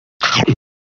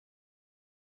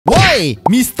Woy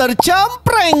Mister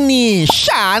Cempreng nih,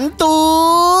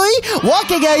 santuy.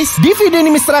 Oke guys, di video ini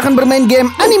Mister akan bermain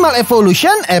game Animal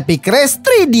Evolution Epic Race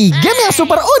 3D. Game yang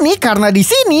super unik karena di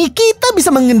sini kita bisa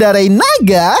mengendarai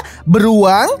naga,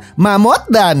 beruang,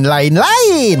 mamoth, dan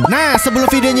lain-lain. Nah,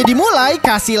 sebelum videonya dimulai,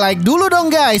 kasih like dulu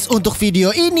dong guys untuk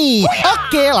video ini.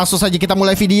 Oke, langsung saja kita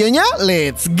mulai videonya.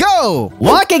 Let's go.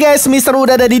 Oke guys, Mister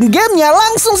udah ada di gamenya.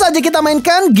 Langsung saja kita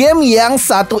mainkan game yang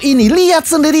satu ini. Lihat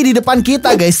sendiri di depan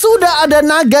kita guys, sudah ada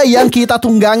naga yang kita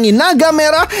tunggangi. Naga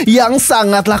merah yang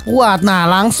sangatlah kuat. Nah,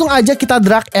 langsung aja kita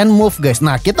drag and move guys.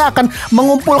 Nah, kita akan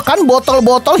mengumpulkan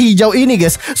botol-botol hijau ini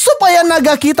guys, supaya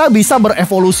naga kita bisa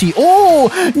berevolusi. Oh,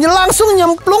 langsung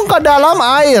nyemplung ke dalam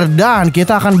air. Dan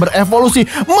kita akan berevolusi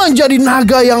menjadi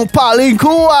naga yang paling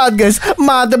kuat guys.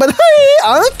 Mantap.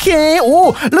 Oke.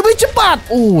 Lebih cepat.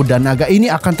 Dan naga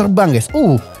ini akan terbang guys.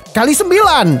 Kali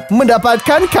 9.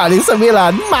 Mendapatkan kali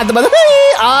 9. Mantap banget.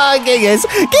 Oke guys,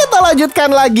 kita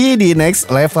lanjutkan lagi di next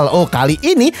level. Kali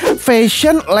ini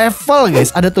fashion level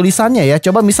guys. Ada tulisannya ya.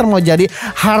 Coba Mister mau jadi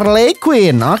Harley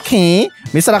Quinn. Oke,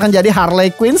 Mister akan jadi Harley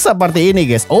Quinn seperti ini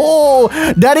guys.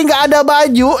 Dari nggak ada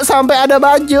baju sampai ada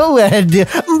baju. Waduh,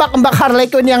 mbak-mbak Harley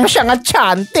Quinn yang sangat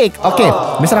cantik. Oke,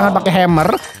 Mister akan pakai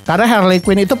hammer karena Harley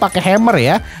Quinn itu pakai hammer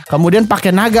ya. Kemudian pakai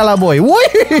naga lah boy.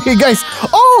 Wih guys.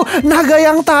 Naga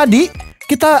yang tadi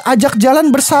kita ajak jalan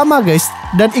bersama guys,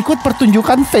 dan ikut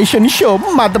pertunjukan fashion show.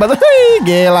 Mantap banget.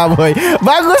 Gila boy,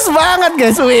 bagus banget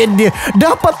guys. Wih,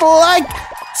 dapat like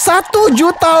 1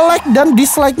 juta like dan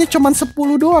dislike-nya cuma 10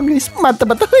 doang guys.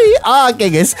 Mantap banget. Oke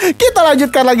guys, kita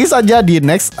lanjutkan lagi saja di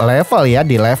next level ya,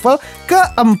 di level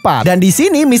keempat. Dan di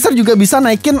sini Mister juga bisa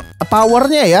naikin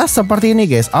powernya ya, seperti ini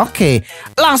guys. Oke,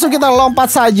 langsung kita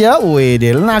lompat saja. Wih,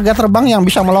 naga terbang yang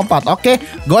bisa melompat. Oke,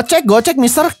 gocek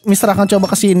Mister akan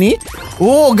coba ke sini.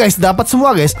 Guys, dapat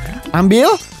semua guys.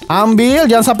 Ambil,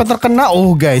 jangan sampai terkena.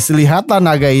 Guys, lihatlah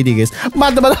naga ini guys.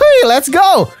 Mantap banget. Let's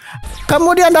go.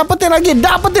 Kemudian dapetin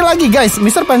lagi guys.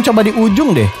 Mister pengen coba di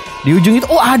ujung deh. Di ujung itu,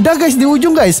 ada guys di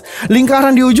ujung guys.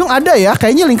 Lingkaran di ujung ada ya.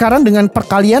 Kayaknya lingkaran dengan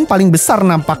perkalian paling besar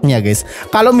nampaknya guys.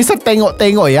 Kalau Mister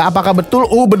tengok-tengok ya, apakah betul?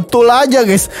 Betul aja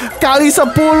guys. Kali 10.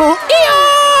 Iya.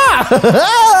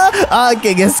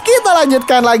 Oke guys, kita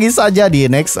lanjutkan lagi saja di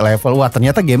next level. Wah,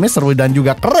 ternyata gamenya seru dan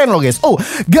juga keren loh guys.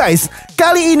 Guys,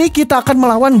 kali ini kita akan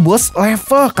melawan bos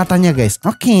level katanya guys.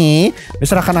 Oke,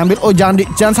 Mister akan ambil.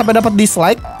 Jangan sampai dapat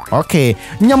dislike. Oke,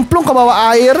 nyemplung ke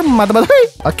bawah air. Mantap.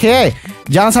 Oke,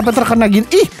 jangan sampai terkena gini.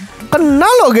 Kena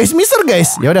loh guys, Mister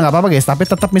guys. Ya udah nggak apa-apa guys, tapi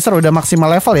tetap Mister udah maksimal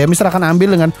level ya. Mister akan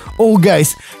ambil dengan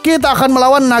guys, kita akan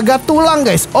melawan naga tulang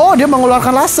guys. Dia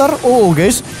mengeluarkan laser.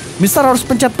 Guys, Mister harus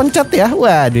pencet-pencet ya.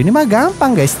 Waduh, ini mah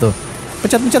gampang guys tuh.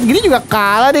 Pencet-pencet gini juga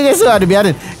kalah deh guys. Waduh,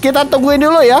 biarin. Kita tungguin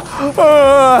dulu ya.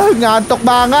 Ngantuk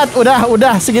banget.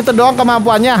 Udah segitu doang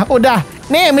kemampuannya. Udah.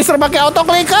 Nih, Mister pakai auto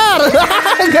clicker.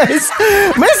 Guys,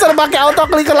 Mister pakai auto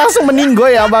clicker langsung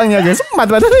meninggoy ya abangnya guys.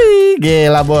 Mantap.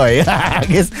 Gila boy.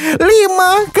 Guys, 5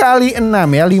 kali 6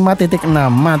 ya, 5.6.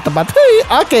 Mantap banget.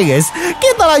 Oke guys,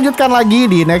 kita lanjutkan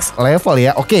lagi di next level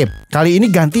ya. Oke, kali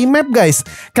ini ganti map guys.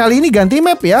 Kali ini ganti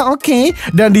map ya. Oke.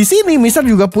 Dan di sini Mister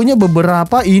juga punya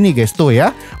beberapa ini guys tuh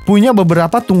ya. Punya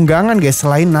beberapa tunggangan guys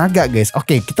selain naga guys.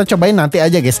 Oke, kita cobain nanti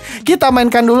aja guys. Kita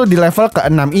mainkan dulu di level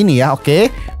ke-6 ini ya. Oke.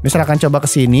 Mister akan coba ke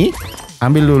sini.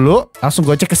 Ambil dulu, langsung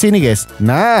gocek ke sini guys.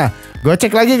 Nah,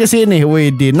 gocek lagi ke sini. Wih,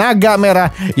 di naga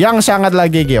merah yang sangat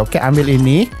lagi. Oke, ambil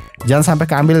ini. Jangan sampai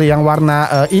keambil yang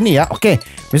warna ini ya. Oke,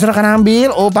 Mister akan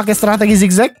ambil. Pakai strategi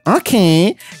zigzag.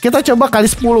 Oke, kita coba kali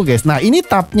 10 guys. Nah, ini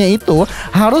tabnya itu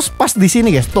harus pas di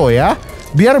sini guys. Tuh ya,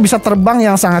 biar bisa terbang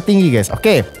yang sangat tinggi guys.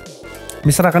 Oke,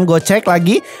 Mister akan gocek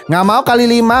lagi. Nggak mau kali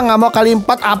 5, nggak mau kali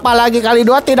 4, apalagi kali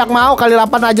 2 tidak mau, kali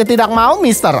 8 aja tidak mau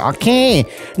Mister. Oke.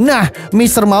 Nah,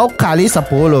 Mister mau kali 10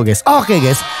 guys. Oke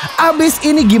guys, abis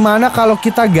ini gimana kalau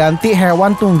kita ganti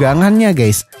hewan tunggangannya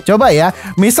guys? Coba ya,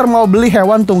 Mister mau beli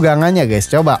hewan tunggangannya guys.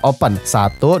 Coba open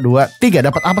 1, 2, 3.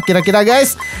 Dapat apa kira-kira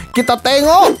guys? Kita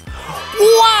tengok.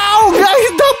 Wow guys,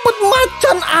 dapat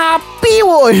macan api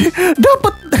woi.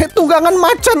 Dapat tunggangan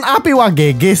macan api. Wah,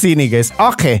 GG sih ini guys.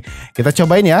 Oke, kita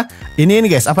cobain ya. Ini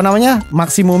guys, apa namanya?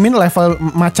 Maksimumin level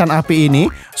macan api ini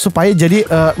supaya jadi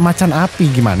macan api.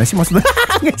 Gimana sih maksudnya?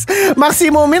 Guys,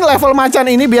 maksimumin level macan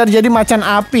ini biar jadi macan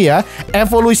api ya.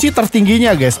 Evolusi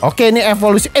tertingginya guys. Oke, ini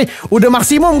evolusi. Udah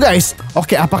maksimum guys.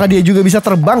 Oke, apakah dia juga bisa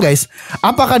terbang guys?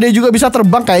 Apakah dia juga bisa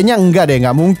terbang? Kayaknya enggak deh,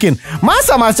 nggak mungkin.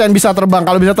 Masa macan bisa terbang?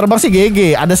 Kalau bisa terbang sih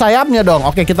GG. Ada sayapnya dong.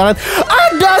 Oke, kita lihat.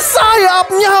 Ada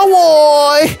sayapnya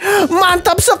woi.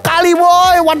 Mantap sekali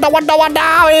woi.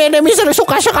 Wadaw. Ini Mister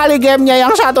suka sekali gamenya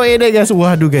yang satu ini guys.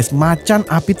 Waduh guys, macan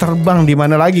api terbang di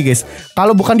mana lagi guys?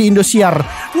 Kalau bukan di Indosiar.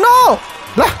 No.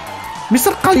 Lah,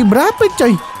 Mister kali berapa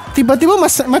coy? Tiba-tiba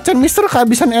macan Mister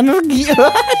kehabisan energi.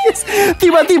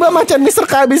 Tiba-tiba macan Mister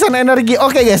kehabisan energi.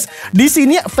 Oke guys, di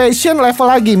sini fashion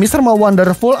level lagi. Mister mau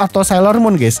wonderful atau Sailor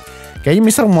Moon guys? Kayaknya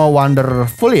Mister mau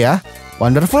wonderful ya.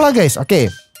 Wonderful lah guys.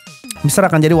 Oke. Mister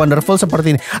akan jadi wonderful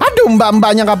seperti ini. Aduh,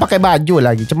 mbak-mbaknya nggak pakai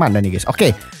baju lagi. Cuman nih guys.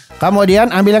 Oke. Kemudian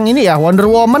ambil yang ini ya, Wonder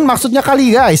Woman maksudnya kali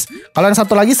guys. Kalau yang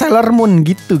satu lagi Sailor Moon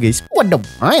gitu guys. Waduh,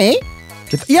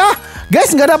 ya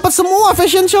guys nggak dapat semua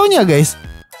fashion show-nya guys.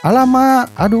 Alamak,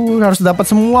 aduh harus dapat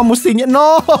semua mestinya.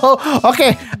 No,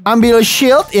 oke, ambil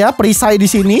shield ya, perisai di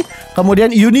sini. Kemudian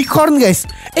unicorn guys.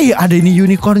 Ada ini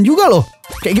unicorn juga loh.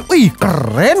 Kayak gitu,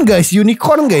 keren guys,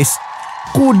 unicorn guys.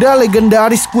 Kuda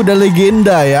legendaris, kuda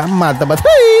legenda ya, mantap banget.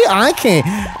 Oke,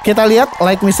 kita lihat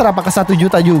like Mister apakah 1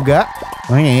 juta juga.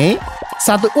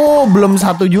 Belum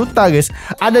 1 juta guys.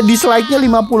 Ada dislike-nya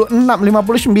 56,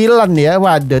 59 ya.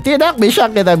 Waduh, tidak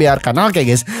bisa kita biarkan. Oke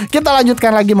guys, kita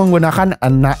lanjutkan lagi menggunakan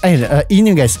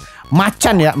ini guys,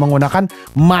 macan ya, menggunakan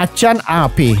macan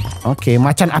api. Oke,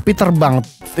 macan api terbang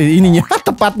ininya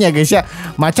tepatnya guys ya.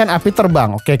 Macan api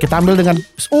terbang. Oke, kita ambil dengan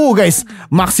guys,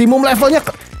 maksimum levelnya.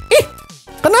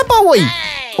 Kenapa Woy?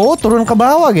 Turun ke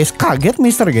bawah guys. Kaget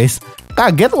Mister guys.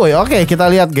 Kaget Woy. Oke, kita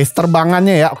lihat guys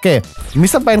terbangannya ya. Oke,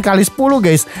 Mister pengen kali 10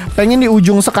 guys. Pengen di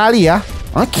ujung sekali ya.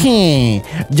 Oke,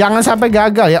 jangan sampai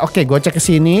gagal ya. Oke, gocek ke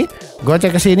sini,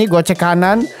 gocek ke sini, gocek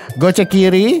kanan, gocek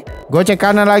kiri, gocek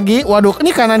kanan lagi. Waduh,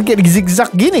 ini kanan kiri zigzag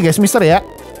gini guys Mister ya.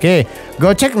 Oke,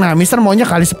 gocek. Nah, Mister maunya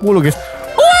kali 10 guys.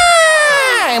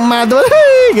 Wah, madul.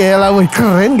 Gila Woy,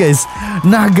 keren guys.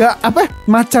 Naga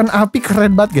macan api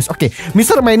keren banget guys. Oke,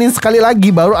 Mister mainin sekali lagi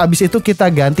baru abis itu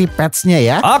kita ganti petsnya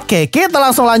ya. Oke, kita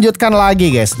langsung lanjutkan lagi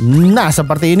guys. Nah,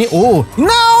 seperti ini.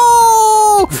 No,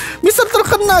 Mister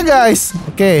terkena guys.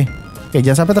 Oke,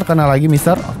 jangan sampai terkena lagi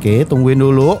Mister. Oke, tungguin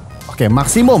dulu. Oke,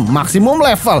 maksimum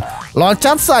level.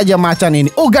 Loncat saja macan ini.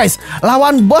 Guys,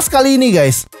 lawan bos kali ini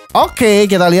guys. Oke,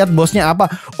 kita lihat bosnya apa.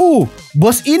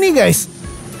 Bos ini guys.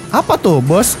 Apa tuh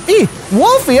bos?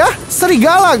 Wolf ya,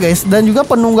 serigala guys. Dan juga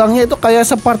penunggangnya itu kayak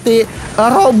seperti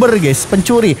robber guys,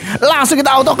 pencuri. Langsung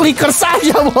kita auto clicker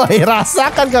saja boy.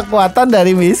 Rasakan kekuatan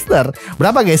dari Mister.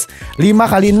 Berapa guys? 5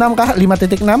 kali 6 kah?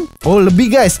 5.6? Lebih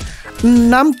guys,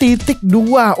 6.2.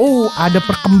 Ada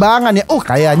perkembangan ya.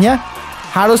 Kayaknya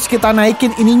harus kita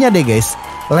naikin ininya deh guys,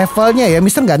 levelnya ya.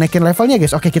 Mister nggak naikin levelnya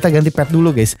guys. Oke, kita ganti pet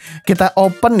dulu guys. Kita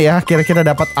open ya, kira-kira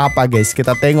dapat apa guys.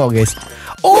 Kita tengok guys.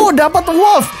 Dapat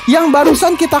wolf yang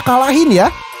barusan kita kalahin ya.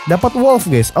 Dapat wolf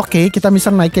guys. Oke, kita bisa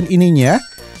naikin ininya,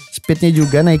 speednya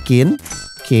juga naikin.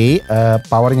 Oke,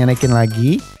 powernya naikin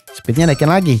lagi, speednya naikin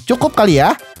lagi. Cukup kali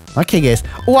ya. Oke guys,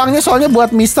 uangnya soalnya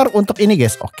buat Mister untuk ini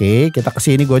guys. Oke, kita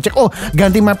kesini gocek.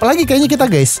 Ganti map lagi kayaknya kita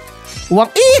guys. Uang,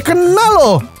 kena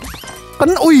loh.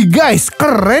 Guys,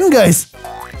 keren guys.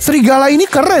 Serigala ini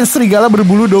keren, serigala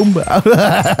berbulu domba.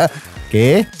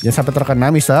 Oke, jangan sampai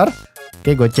terkena Mister.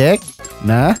 Oke, gocek.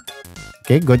 Nah,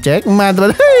 oke, gocek.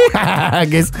 Mantap.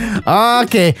 Guys.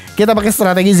 Oke, kita pakai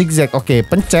strategi zigzag. Oke,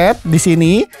 pencet di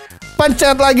sini,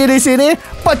 pencet lagi di sini,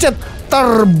 pencet.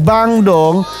 Terbang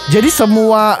dong. Jadi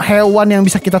semua hewan yang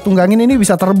bisa kita tunggangin ini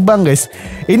bisa terbang guys.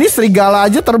 Ini serigala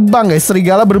aja terbang guys.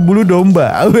 Serigala berbulu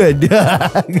domba.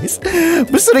 Wadah guys.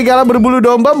 Serigala berbulu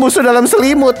domba musuh dalam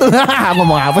selimut.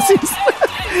 Ngomong apa sih?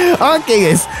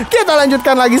 Oke guys, kita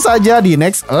lanjutkan lagi saja di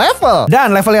next level.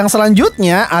 Dan level yang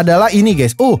selanjutnya adalah ini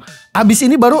guys. Abis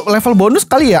ini baru level bonus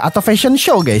kali ya, atau fashion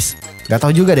show guys. Gak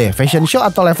tahu juga deh, fashion show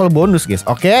atau level bonus guys.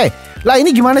 Oke. Lah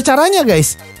ini gimana caranya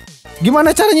guys?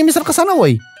 Gimana caranya Mister kesana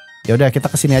Woy? Ya udah kita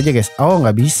kesini aja guys.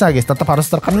 Nggak bisa guys, tetap harus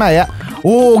terkena ya.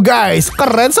 Guys,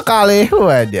 keren sekali.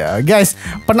 Waduh guys,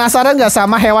 penasaran nggak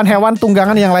sama hewan-hewan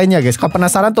tunggangan yang lainnya guys? Kalau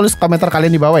penasaran tulis komentar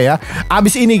kalian di bawah ya.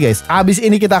 Abis ini guys, abis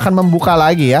ini kita akan membuka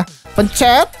lagi ya.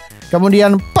 Pencet,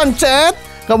 kemudian pencet,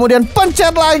 kemudian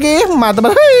pencet lagi.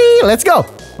 Mantap. Let's go.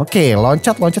 Oke,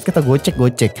 loncat kita gocek,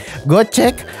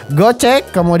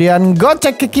 kemudian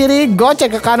gocek ke kiri,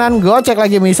 gocek ke kanan, gocek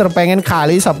lagi. Mister pengen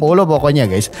kali 10 pokoknya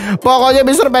guys. Pokoknya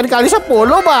Mister pengen kali 10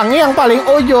 bang, yang paling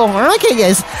ujung. Oke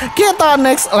guys, kita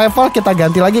next level, kita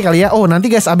ganti lagi kali ya. Nanti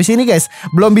guys, abis ini guys,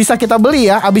 belum bisa kita beli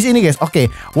ya, abis ini guys.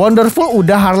 Oke, wonderful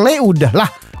udah, Harley udah lah.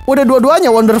 Udah dua-duanya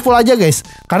wonderful aja guys.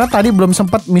 Karena tadi belum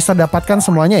sempat Mister dapatkan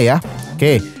semuanya ya.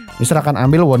 Oke, Mister akan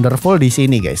ambil wonderful di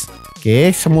sini guys.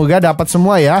 Oke, semoga dapat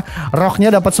semua ya.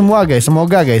 Rocknya dapat semua guys,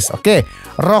 semoga guys. Oke,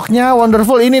 rocknya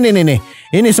wonderful ini nih.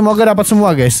 Ini semoga dapat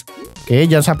semua guys. Oke,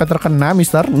 jangan sampai terkena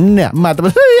Mister. Nah,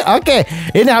 mantap. Oke,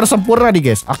 ini harus sempurna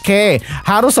nih guys. Oke,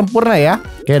 harus sempurna ya.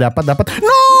 Oke, dapat.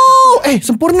 No,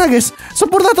 Sempurna guys.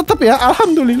 Sempurna tetap ya.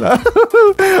 Alhamdulillah.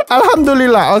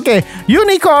 Alhamdulillah. Oke,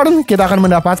 unicorn kita akan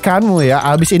mendapatkanmu ya.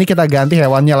 Abis ini kita ganti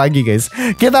hewannya lagi guys.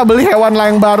 Kita beli hewan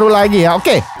yang baru lagi ya.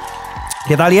 Oke,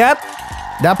 kita lihat.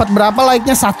 Dapat berapa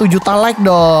like-nya? 1 juta like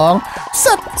dong.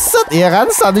 Set, ya kan?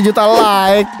 1 juta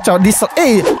like.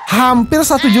 Hampir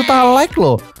 1 juta like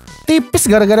loh. Tipis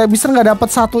gara-gara bisa nggak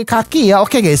dapat 1 kaki ya.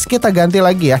 Oke guys, kita ganti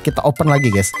lagi ya. Kita open lagi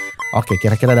guys. Oke,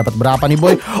 kira-kira dapat berapa nih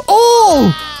boy?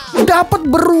 Oh, dapat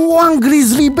beruang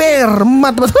grizzly bear.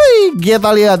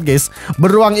 Kita lihat guys.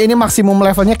 Beruang ini maksimum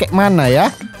levelnya kayak mana ya?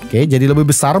 Oke, jadi lebih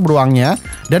besar beruangnya.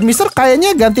 Dan Mister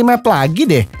kayaknya ganti map lagi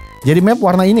deh. Jadi map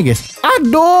warna ini guys.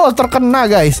 Aduh, terkena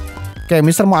guys. Oke,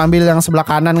 Mister mau ambil yang sebelah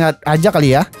kanan aja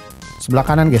kali ya. Sebelah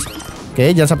kanan guys.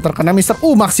 Oke, jangan sampai terkena Mister.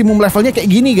 Maksimum levelnya kayak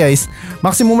gini guys.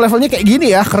 Maksimum levelnya kayak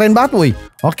gini ya. Keren banget woi.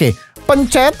 Oke,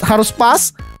 pencet harus pas.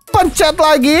 Pencet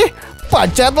lagi.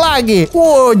 Pencet lagi.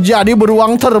 Jadi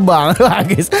beruang terbang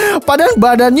guys. Padahal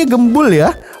badannya gembul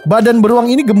ya. Badan beruang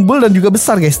ini gembul dan juga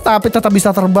besar guys. Tapi tetap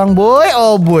bisa terbang boy.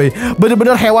 Oh boy,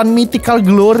 bener-bener hewan mythical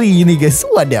glory ini guys.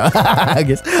 Waduh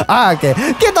guys. Oke,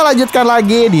 kita lanjutkan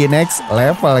lagi di next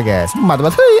level guys.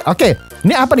 Mantap. Oke,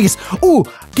 ini apa nih guys?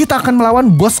 Kita akan melawan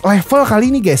bos level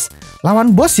kali ini guys.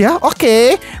 Lawan bos ya.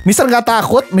 Oke, Mister gak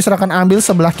takut. Mister akan ambil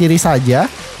sebelah kiri saja.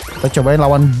 Kita cobain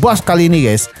lawan bos kali ini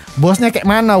guys. Bosnya kayak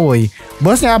mana woi?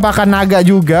 Bosnya apakah naga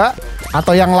juga?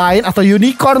 Atau yang lain? Atau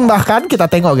unicorn bahkan?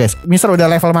 Kita tengok guys. Mister udah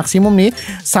level maksimum nih.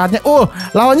 Saatnya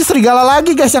lawannya serigala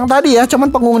lagi guys yang tadi ya. Cuman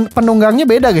penunggangnya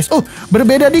beda guys.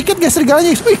 Berbeda dikit guys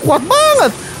serigalanya guys. Kuat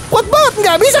banget. Kuat banget.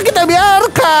 Nggak bisa kita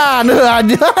biarkan.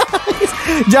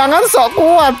 Jangan sok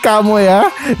kuat kamu ya.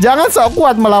 Jangan sok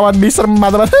kuat melawan Mister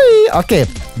Matematik. Oke,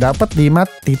 dapat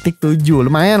 5.7.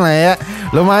 Lumayan lah ya.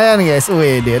 Lumayan guys.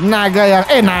 Wih, naga yang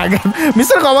naga.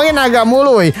 Mister ngomongin naga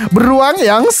mulu. Beruang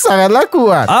yang sangatlah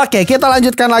kuat. Oke, kita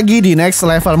lanjutkan lagi di next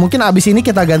level. Mungkin abis ini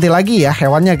kita ganti lagi ya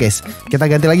hewannya guys. Kita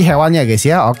ganti lagi hewannya guys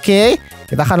ya. Oke,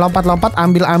 kita akan lompat-lompat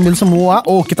ambil semua.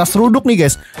 Kita seruduk nih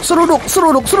guys. Seruduk.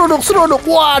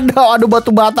 Waduh, ada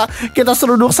batu bata. Kita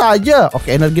seruduk saja.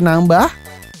 Oke, energi nambah.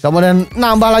 Kemudian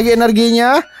nambah lagi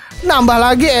energinya. Nambah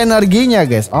lagi energinya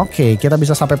guys. Oke, kita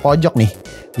bisa sampai pojok nih.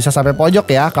 Bisa sampai pojok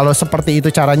ya kalau seperti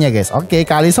itu caranya guys. Oke,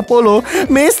 kali 10.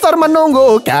 Mister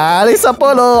menunggu kali 10.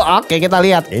 Oke, kita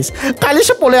lihat guys. Kali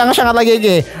 10 yang sangat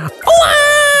lagi.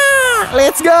 Wah,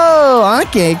 let's go.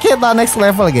 Oke, kita next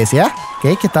level guys ya.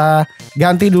 Oke, kita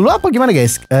ganti dulu apa gimana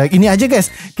guys? Ini aja guys.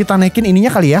 Kita naikin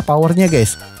ininya kali ya, powernya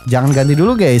guys. Jangan ganti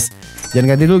dulu guys.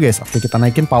 Jangan ganti dulu guys. Oke, kita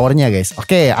naikin powernya guys.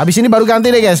 Oke, abis ini baru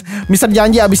ganti deh guys. Mister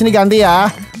janji abis ini ganti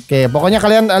ya. Oke, pokoknya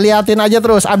kalian liatin aja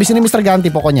terus. Abis ini Mister ganti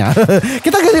pokoknya.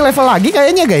 Kita ganti level lagi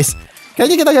kayaknya guys.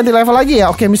 Kayaknya kita ganti level lagi ya.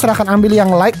 Oke, Mister akan ambil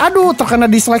yang like. Aduh, terkena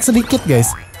dislike sedikit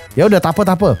guys. Ya udah, tape.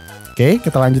 Oke,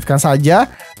 kita lanjutkan saja.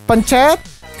 Pencet,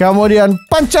 kemudian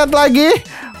pencet lagi.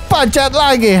 Pencet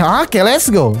lagi. Oke,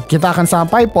 let's go. Kita akan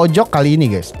sampai pojok kali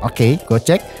ini guys. Oke,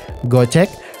 gocek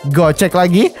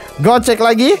lagi.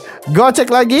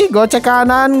 Gocek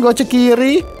kanan, gocek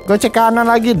kiri, gocek kanan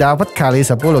lagi. Dapat kali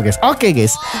 10 guys. Oke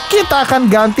guys, kita akan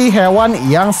ganti hewan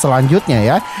yang selanjutnya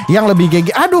ya. Yang lebih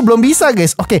GG. Aduh, belum bisa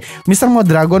guys. Oke, Mister mau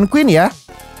Dragon Queen ya.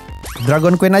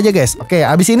 Dragon Queen aja guys. Oke,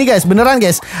 abis ini guys, beneran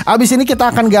guys. Abis ini kita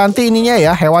akan ganti ininya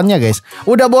ya, hewannya guys.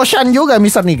 Udah bosan juga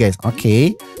Mister nih guys.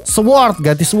 Oke, Sword,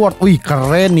 ganti Sword. Wih,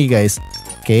 keren nih guys.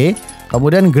 Oke,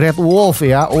 kemudian Great Wolf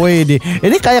ya. Wih,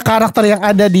 ini kayak karakter yang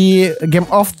ada di Game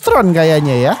of Thrones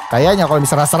kayaknya ya. Kayaknya kalau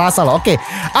bisa rasa-rasa loh. Oke,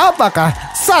 apakah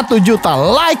 1 juta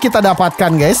like kita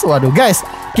dapatkan guys? Waduh guys,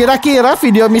 kira-kira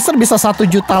video Mister bisa 1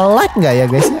 juta like nggak ya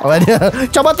guys? Waduh,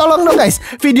 coba tolong dong guys,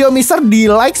 video Mister di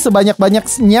like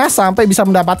sebanyak-banyaknya sampai bisa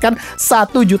mendapatkan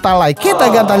 1 juta like. Kita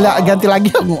ganti lagi.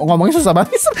 Ngomongnya susah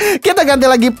banget. Kita ganti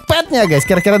lagi petnya guys.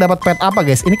 Kira-kira dapat pet apa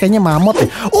guys? Ini kayaknya mamoth ya.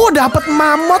 Dapat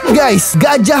mamoth guys.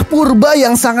 Gajah purba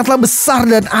yang sangatlah besar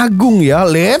dan agung ya.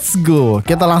 Let's go.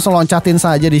 Kita langsung loncatin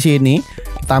saja di sini.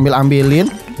 Kita ambilin.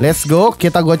 Let's go.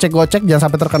 Kita gocek-gocek jangan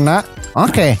sampai terkena.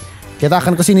 Oke. Kita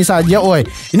akan ke sini saja. Woi,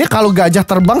 ini kalau gajah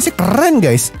terbang sih keren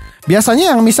guys.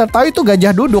 Biasanya yang Mister tahu itu gajah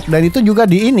duduk, dan itu juga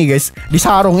di ini guys, di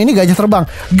sarung. Ini gajah terbang.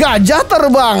 Gajah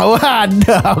terbang.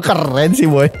 Waduh, keren sih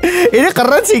boy. Ini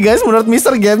keren sih guys menurut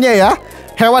Mister gamenya ya.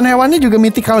 Hewan-hewannya juga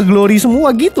mythical glory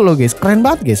semua gitu loh guys. Keren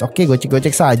banget guys. Oke,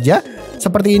 gocek-gocek saja.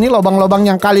 Seperti ini lobang-lobang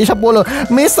yang kali 10.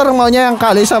 Mister maunya yang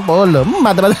kali 10.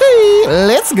 Mantap.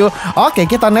 Let's go. Oke,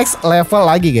 kita next level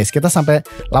lagi guys. Kita sampai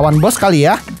lawan bos kali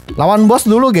ya. Lawan bos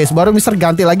dulu guys, baru Mister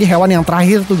ganti lagi hewan yang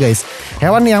terakhir tuh guys.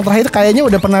 Hewan yang terakhir kayaknya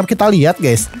udah pernah kita lihat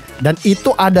guys. Dan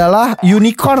itu adalah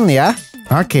unicorn ya.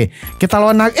 Oke, kita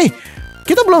lawan naga.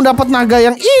 Kita belum dapat naga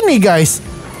yang ini guys.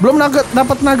 Belum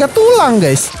dapat naga tulang,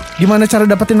 guys. Gimana cara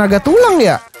dapetin naga tulang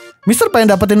ya? Mister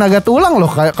pengen dapetin naga tulang loh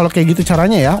kalau kayak gitu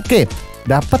caranya ya. Oke.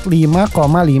 Dapat 5,5.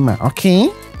 Oke.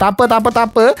 Tape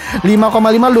 5,5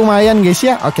 lumayan guys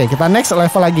ya. Oke, kita next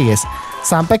level lagi guys.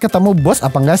 Sampai ketemu bos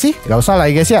apa enggak sih? Gak usah lah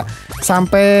ya guys ya.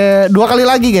 Sampai 2 kali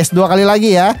lagi guys. 2 kali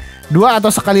lagi ya. 2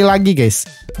 atau sekali lagi guys.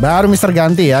 Baru Mister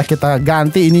ganti ya. Kita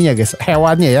ganti ininya guys.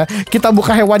 Hewannya ya. Kita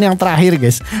buka hewan yang terakhir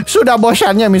guys. Sudah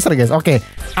bosannya Mister guys. Oke.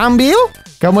 Ambil.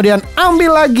 Kemudian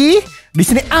ambil lagi. Di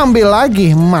sini ambil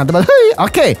lagi. Mantap.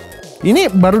 Oke.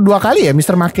 Ini baru 2 kali ya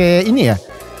Mister make ini ya.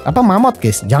 Apa mamoth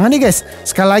guys? Jangan nih guys.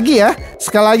 Sekali lagi ya.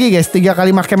 Sekali lagi guys. 3 kali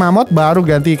make mamoth baru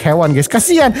ganti hewan guys.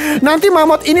 Kasihan. Nanti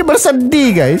mamoth ini bersedih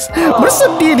guys.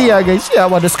 Bersedih dia guys. Ya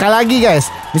waduh, sekali lagi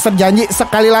guys. Mister janji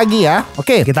sekali lagi ya.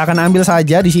 Oke, kita akan ambil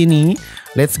saja di sini.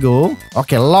 Let's go.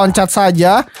 Oke, loncat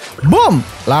saja. Boom.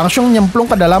 Langsung nyemplung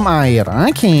ke dalam air.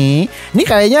 Oke. Ini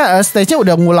kayaknya stage-nya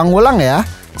udah ngulang-ngulang ya.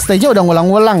 Stage-nya udah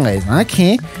ngulang-ngulang guys.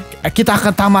 Oke. Kita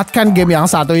akan tamatkan game yang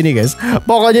satu ini guys.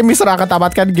 Pokoknya Mister akan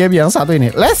tamatkan game yang satu ini.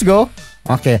 Let's go.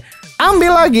 Oke.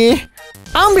 Ambil lagi.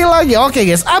 Ambil lagi. Oke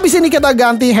guys. Abis ini kita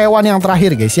ganti hewan yang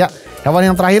terakhir guys ya.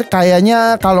 Hewan yang terakhir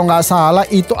kayaknya kalau nggak salah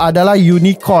itu adalah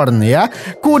unicorn ya.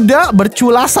 Kuda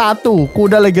bercula 1.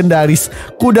 Kuda legendaris.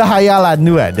 Kuda hayalan.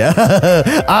 Wadah.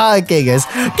 Oke guys.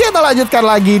 Kita lanjutkan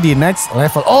lagi di next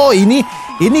level. Oh ini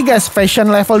guys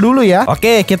fashion level dulu ya.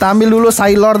 Oke, kita ambil dulu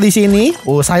Sailor di sini.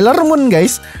 Oh, Sailor Moon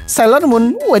guys. Sailor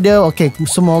Moon. Waduh, oke.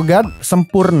 Semoga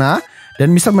sempurna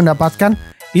dan Mister mendapatkan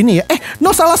ini ya. No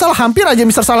salah hampir aja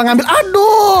Mister salah ngambil.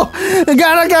 Aduh,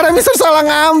 gara-gara Mister salah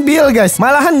ngambil guys.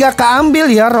 Malahan gak keambil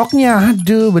ya roknya.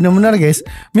 Aduh, bener-bener guys.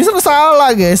 Mister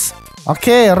salah guys.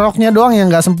 Oke, roknya doang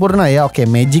yang gak sempurna ya. Oke,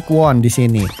 magic wand di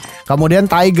sini. Kemudian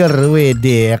tiger,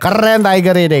 WD, keren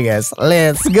tiger ini guys.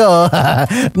 Let's go.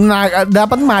 Nah,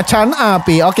 dapat macan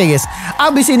api. Oke guys.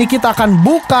 Abis ini kita akan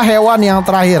buka hewan yang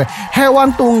terakhir.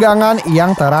 Hewan tunggangan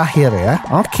yang terakhir ya.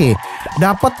 Oke.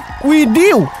 Dapat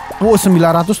widih. Wow,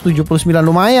 979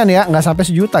 lumayan ya, nggak sampai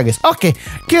 1 juta guys. Oke,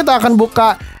 kita akan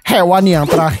buka hewan yang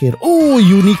terakhir.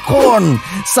 Unicorn,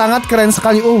 sangat keren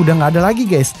sekali. Udah nggak ada lagi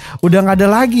guys, udah nggak ada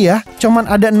lagi ya. Cuman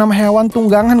ada 6 hewan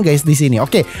tunggangan guys di sini.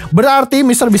 Oke, berarti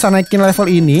Mister bisa naikin level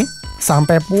ini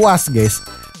sampai puas guys,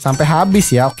 sampai habis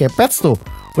ya. Oke, pets tuh.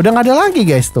 Udah nggak ada lagi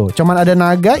guys tuh. Cuman ada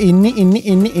naga ini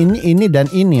dan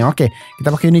ini. Oke, kita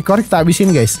pakai unicorn, kita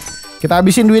habisin guys. Kita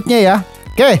habisin duitnya ya.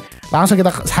 Oke, langsung kita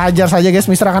hajar saja guys.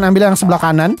 Mister akan ambil yang sebelah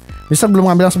kanan. Mister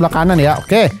belum ngambil yang sebelah kanan ya.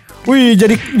 Oke. Wih,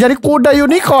 jadi kuda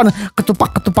unicorn.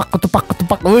 Ketupak.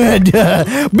 Wadah.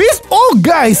 Oh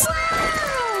guys.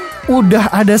 Udah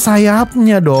ada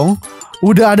sayapnya dong.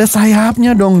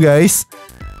 Guys.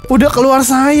 Udah keluar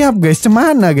sayap guys.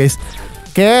 Cemana guys?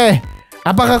 Oke.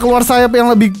 Apakah keluar sayap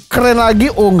yang lebih keren lagi?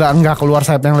 Oh enggak keluar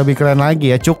sayap yang lebih keren lagi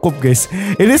ya. Cukup guys.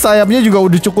 Ini sayapnya juga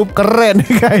udah cukup keren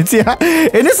guys ya.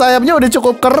 Ini sayapnya udah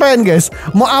cukup keren guys.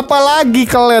 Mau apa lagi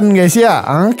kalian guys ya?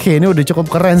 Oke, ini udah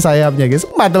cukup keren sayapnya guys.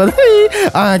 Mantap.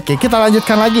 Oke, kita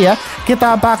lanjutkan lagi ya.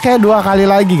 Kita pakai 2 kali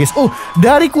lagi guys.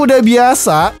 Dari kuda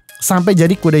biasa sampai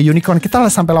jadi kuda unicorn. Kita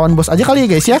sampai lawan bos aja kali ya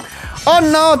guys ya. Oh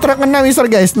no, terkena Mister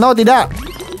guys. No, tidak.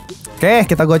 Oke,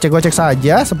 kita gocek-gocek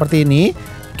saja seperti ini.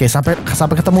 Oke, sampai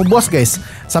ketemu bos guys.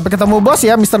 Sampai ketemu bos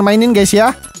ya Mister mainin guys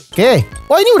ya. Oke.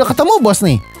 Oh, ini udah ketemu bos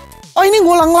nih. Oh, ini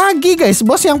ngulang lagi guys.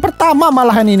 Bos yang pertama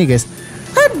malahan ini guys.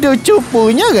 Aduh,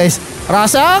 cupunya guys.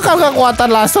 Rasakan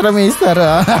kekuatan laser Mister.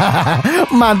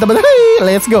 Mantap.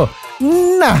 Let's go.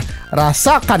 Nah,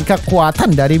 rasakan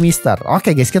kekuatan dari Mister.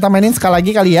 Oke guys, kita mainin sekali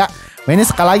lagi kali ya. Mainin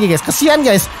sekali lagi guys. Kesian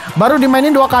guys. Baru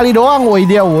dimainin 2 kali doang. Woi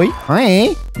dia woi.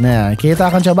 Nah,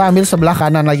 kita akan coba ambil sebelah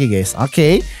kanan lagi guys.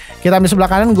 Oke. Kita ambil sebelah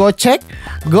kanan, gocek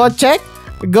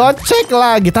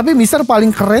lagi. Tapi Mister paling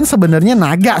keren sebenarnya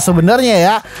naga sebenarnya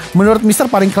ya. Menurut Mister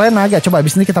paling keren naga. Coba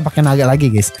abis ini kita pakai naga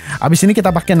lagi guys. Abis ini kita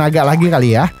pakai naga lagi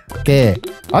kali ya. Oke,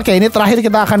 ini terakhir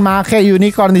kita akan pakai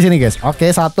unicorn di sini guys.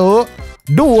 Oke, 1, 2,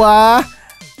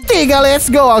 3, let's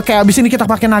go. Oke, abis ini kita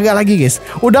pakai naga lagi guys.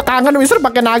 Udah kangen Mister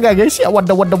pakai naga guys ya.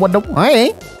 Waduh.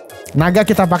 Naga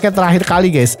kita pakai terakhir kali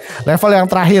guys. Level yang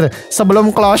terakhir sebelum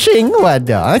closing.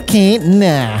 Waduh. Oke.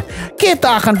 Nah,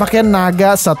 kita akan pakai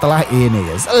naga setelah ini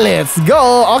guys. Let's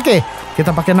go. Oke,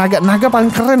 kita pakai naga. Naga paling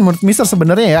keren menurut Mister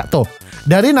sebenarnya ya. Tuh,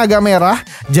 dari naga merah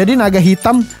jadi naga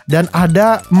hitam dan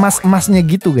ada emas-emasnya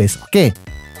gitu guys. Oke,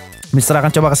 Mister akan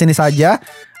coba kesini saja.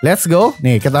 Let's go.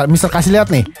 Nih, Mister kasih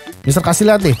lihat nih.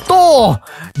 Tuh,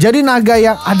 jadi naga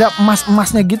yang ada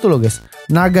emas-emasnya gitu loh guys.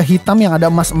 naga hitam yang ada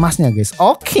emas-emasnya guys.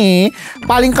 Oke,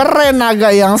 paling keren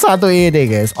naga yang satu ini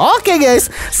guys. Oke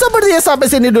guys, sepertinya sampai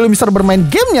sini dulu Mister bermain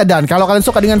gamenya. Dan kalau kalian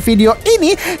suka dengan video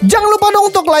ini, jangan lupa dong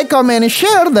untuk like, comment,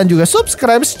 share, dan juga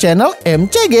subscribe channel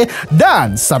MCG.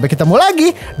 Dan sampai ketemu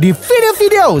lagi di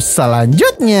video-video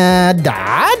selanjutnya.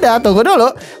 Dadah, tunggu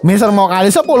dulu. Mister mau kali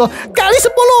 10 kali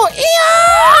 10.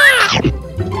 Iya.